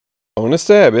On the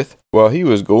Sabbath, while he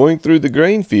was going through the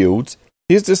grain fields,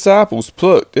 his disciples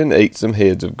plucked and ate some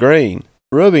heads of grain,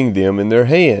 rubbing them in their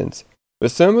hands.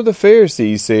 But some of the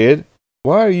Pharisees said,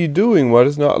 "Why are you doing what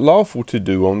is not lawful to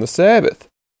do on the Sabbath?"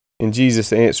 And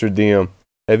Jesus answered them,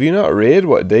 "Have you not read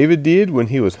what David did when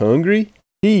he was hungry?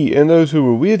 He and those who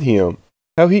were with him,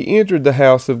 how he entered the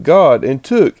house of God and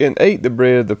took and ate the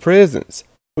bread of the presence,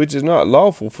 which is not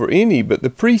lawful for any but the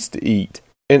priest to eat,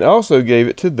 and also gave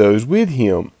it to those with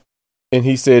him. And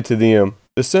he said to them,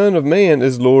 The Son of Man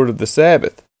is Lord of the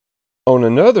Sabbath. On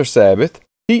another Sabbath,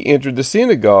 he entered the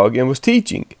synagogue and was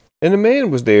teaching, and a man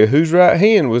was there whose right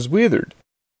hand was withered.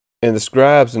 And the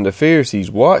scribes and the Pharisees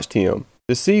watched him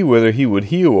to see whether he would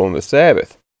heal on the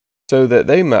Sabbath, so that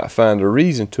they might find a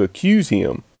reason to accuse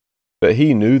him. But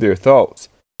he knew their thoughts,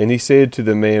 and he said to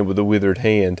the man with the withered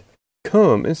hand,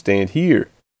 Come and stand here.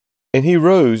 And he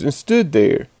rose and stood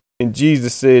there. And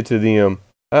Jesus said to them,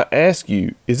 I ask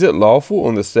you, is it lawful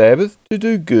on the Sabbath to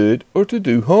do good or to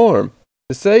do harm,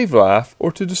 to save life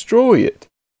or to destroy it?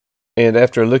 And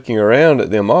after looking around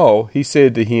at them all, he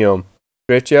said to him,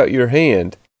 Stretch out your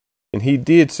hand. And he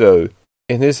did so,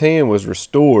 and his hand was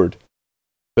restored.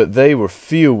 But they were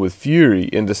filled with fury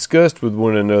and discussed with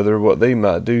one another what they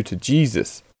might do to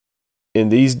Jesus. In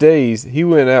these days he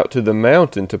went out to the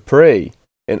mountain to pray,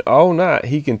 and all night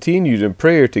he continued in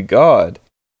prayer to God.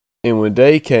 And when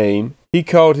day came, he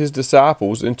called his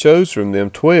disciples and chose from them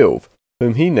 12,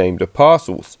 whom he named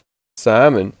apostles,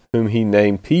 Simon, whom he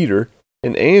named Peter,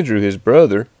 and Andrew his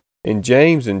brother, and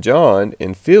James and John,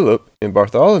 and Philip, and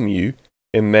Bartholomew,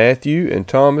 and Matthew, and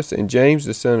Thomas, and James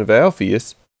the son of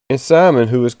Alphaeus, and Simon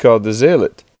who was called the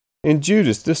Zealot, and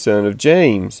Judas the son of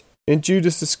James, and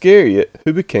Judas Iscariot,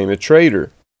 who became a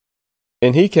traitor.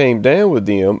 And he came down with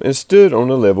them and stood on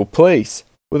a level place,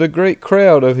 with a great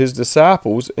crowd of his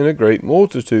disciples and a great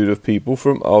multitude of people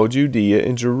from all Judea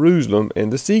and Jerusalem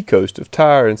and the seacoast of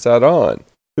Tyre and Sidon,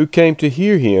 who came to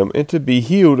hear him and to be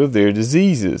healed of their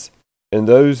diseases. And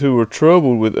those who were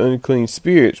troubled with unclean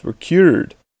spirits were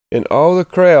cured, and all the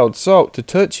crowd sought to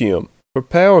touch him, for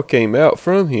power came out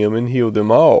from him and healed them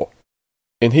all.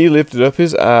 And he lifted up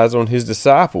his eyes on his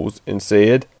disciples and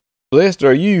said, Blessed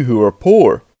are you who are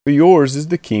poor, for yours is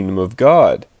the kingdom of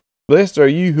God. Blessed are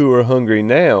you who are hungry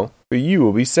now, for you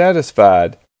will be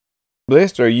satisfied.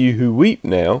 Blessed are you who weep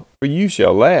now, for you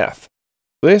shall laugh.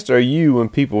 Blessed are you when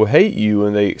people hate you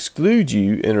and they exclude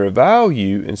you and revile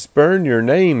you and spurn your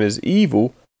name as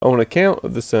evil on account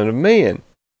of the Son of Man.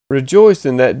 Rejoice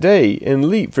in that day and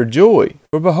leap for joy,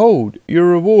 for behold, your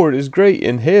reward is great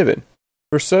in heaven,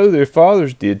 for so their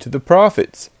fathers did to the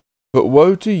prophets. But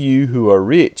woe to you who are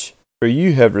rich, for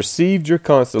you have received your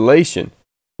consolation.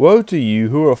 Woe to you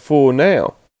who are full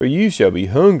now, for you shall be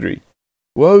hungry.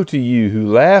 Woe to you who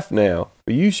laugh now,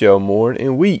 for you shall mourn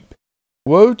and weep.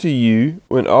 Woe to you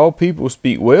when all people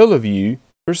speak well of you,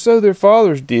 for so their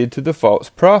fathers did to the false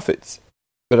prophets.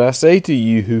 But I say to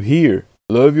you who hear,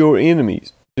 love your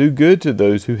enemies, do good to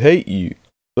those who hate you,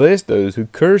 bless those who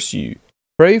curse you,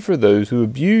 pray for those who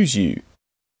abuse you.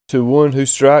 To one who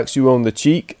strikes you on the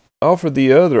cheek, offer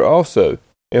the other also.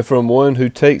 And from one who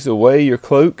takes away your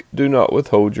cloak, do not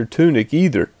withhold your tunic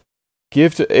either.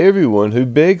 Give to everyone who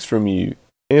begs from you,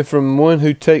 and from one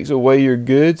who takes away your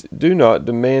goods, do not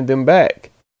demand them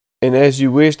back. And as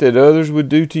you wish that others would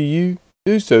do to you,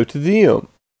 do so to them.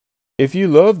 If you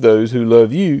love those who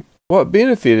love you, what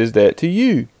benefit is that to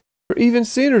you? For even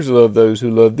sinners love those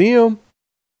who love them.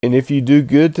 And if you do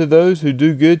good to those who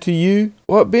do good to you,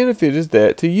 what benefit is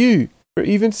that to you? For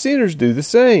even sinners do the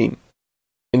same.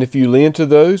 And if you lend to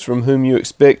those from whom you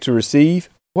expect to receive,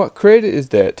 what credit is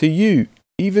that to you?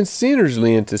 Even sinners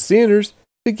lend to sinners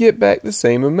to get back the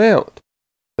same amount.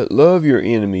 But love your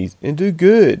enemies and do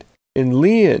good, and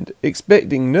lend,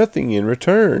 expecting nothing in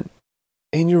return.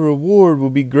 And your reward will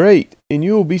be great, and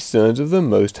you will be sons of the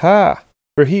Most High,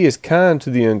 for he is kind to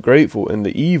the ungrateful and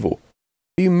the evil.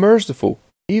 Be merciful,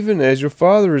 even as your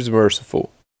Father is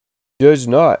merciful. Judge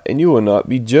not, and you will not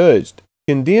be judged.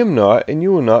 Condemn not, and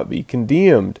you will not be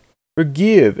condemned.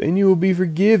 Forgive, and you will be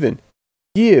forgiven.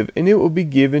 Give, and it will be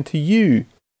given to you.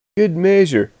 Good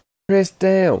measure, pressed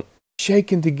down,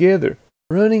 shaken together,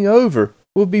 running over,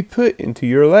 will be put into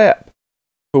your lap.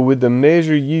 For with the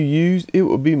measure you use, it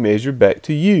will be measured back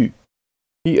to you.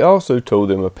 He also told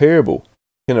them a parable.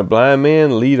 Can a blind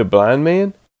man lead a blind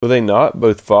man? Will they not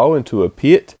both fall into a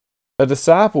pit? A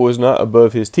disciple is not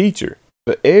above his teacher.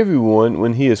 But everyone,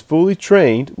 when he is fully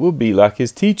trained, will be like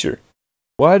his teacher.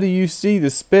 Why do you see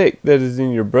the speck that is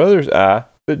in your brother's eye,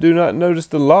 but do not notice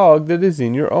the log that is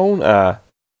in your own eye?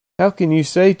 How can you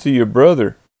say to your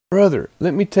brother, Brother,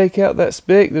 let me take out that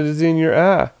speck that is in your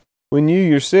eye, when you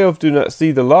yourself do not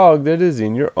see the log that is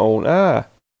in your own eye?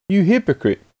 You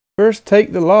hypocrite, first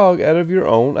take the log out of your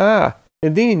own eye,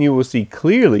 and then you will see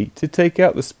clearly to take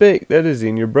out the speck that is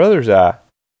in your brother's eye.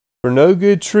 For no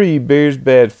good tree bears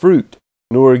bad fruit,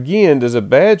 nor again does a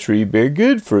bad tree bear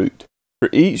good fruit. For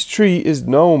each tree is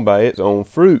known by its own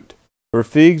fruit. For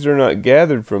figs are not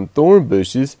gathered from thorn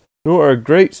bushes, nor are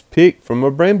grapes picked from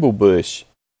a bramble bush.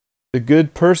 The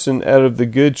good person out of the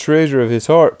good treasure of his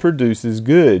heart produces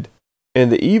good,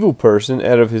 and the evil person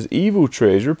out of his evil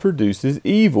treasure produces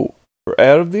evil. For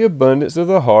out of the abundance of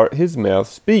the heart his mouth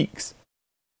speaks.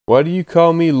 Why do you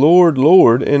call me Lord,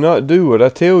 Lord, and not do what I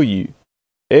tell you?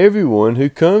 Everyone who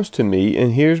comes to me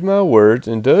and hears my words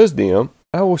and does them,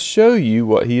 I will show you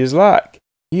what he is like.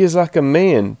 He is like a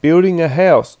man building a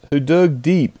house who dug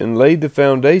deep and laid the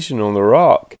foundation on the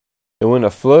rock. And when a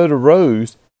flood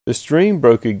arose, the stream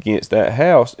broke against that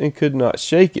house and could not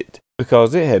shake it,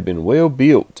 because it had been well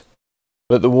built.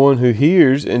 But the one who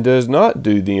hears and does not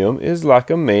do them is like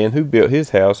a man who built his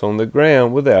house on the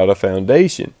ground without a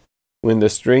foundation. When the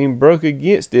stream broke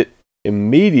against it,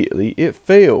 immediately it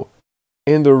fell,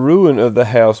 and the ruin of the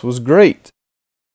house was great.